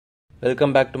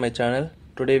Welcome back to my channel.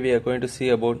 Today we are going to see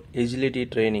about agility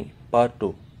training part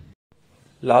 2.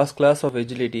 Last class of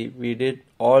agility we did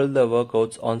all the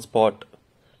workouts on spot.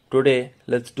 Today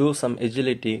let's do some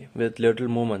agility with little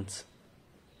movements.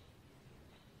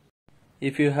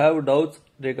 If you have doubts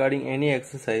regarding any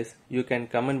exercise, you can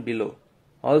comment below.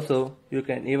 Also, you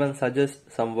can even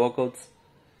suggest some workouts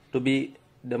to be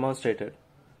demonstrated.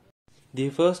 The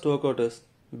first workout is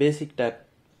basic tap,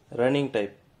 running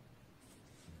type.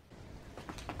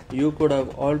 You could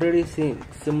have already seen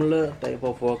similar type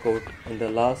of workout in the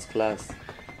last class.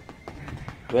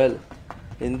 Well,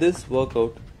 in this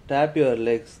workout, tap your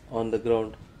legs on the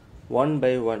ground one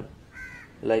by one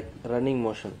like running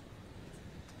motion.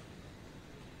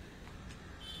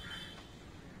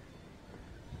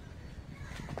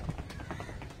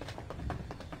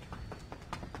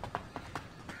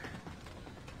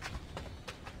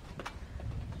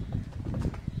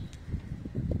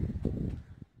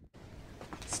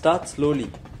 Start slowly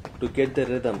to get the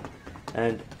rhythm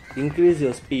and increase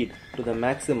your speed to the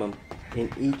maximum in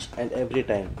each and every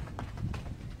time.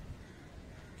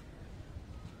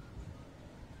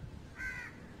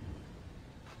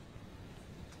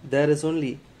 There is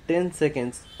only 10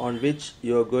 seconds on which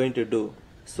you are going to do,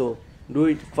 so do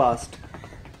it fast.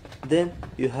 Then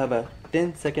you have a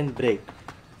 10-second break.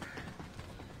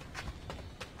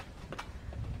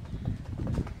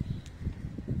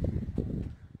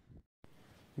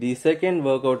 The second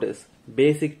workout is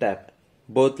basic tap,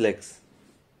 both legs.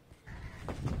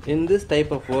 In this type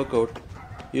of workout,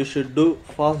 you should do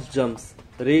fast jumps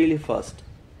really fast.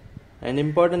 An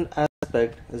important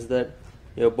aspect is that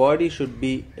your body should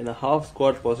be in a half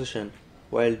squat position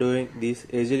while doing these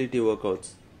agility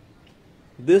workouts.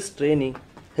 This training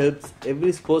helps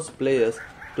every sports player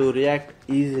to react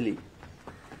easily.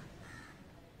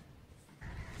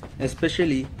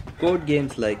 Especially court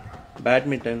games like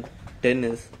badminton,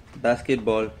 tennis,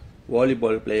 basketball,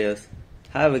 volleyball players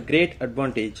have a great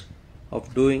advantage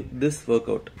of doing this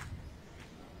workout.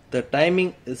 The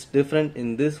timing is different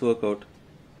in this workout.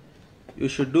 You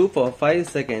should do for 5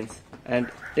 seconds and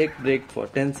take break for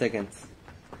 10 seconds.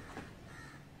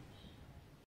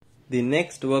 The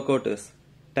next workout is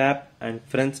tap and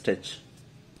front stretch.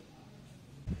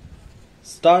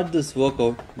 Start this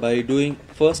workout by doing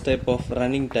first type of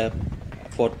running tap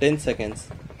for 10 seconds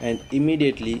and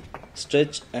immediately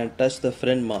stretch and touch the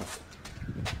front mark.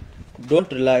 Don't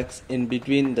relax in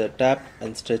between the tap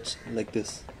and stretch like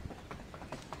this.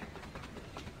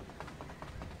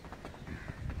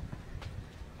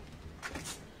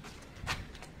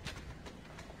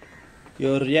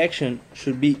 Your reaction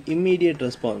should be immediate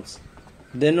response.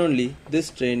 Then only this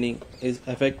training is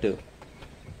effective.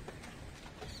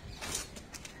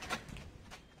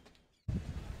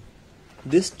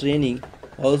 This training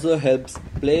also helps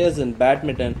players in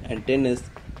badminton and tennis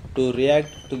to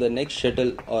react to the next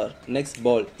shuttle or next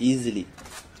ball easily.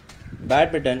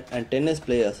 Badminton and tennis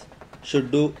players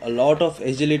should do a lot of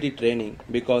agility training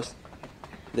because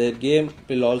their game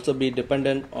will also be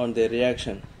dependent on their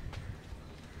reaction.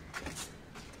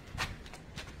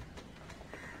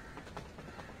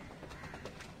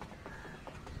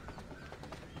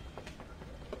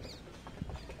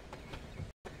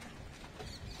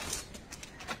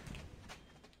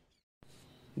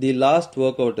 The last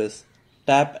workout is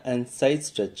tap and side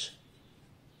stretch.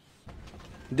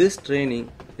 This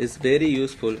training is very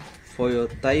useful for your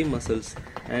thigh muscles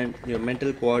and your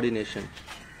mental coordination.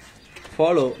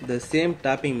 Follow the same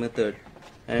tapping method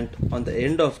and on the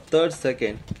end of 3rd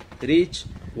second, reach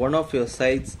one of your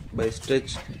sides by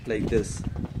stretch like this.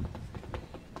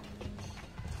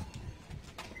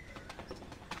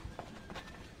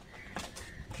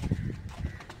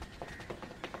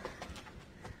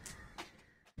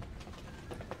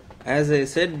 As I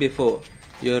said before,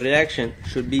 your reaction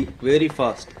should be very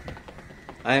fast.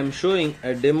 I am showing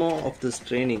a demo of this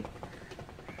training.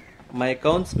 My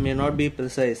counts may not be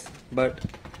precise, but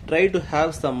try to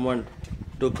have someone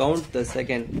to count the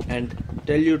second and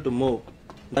tell you to move.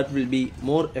 That will be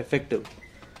more effective.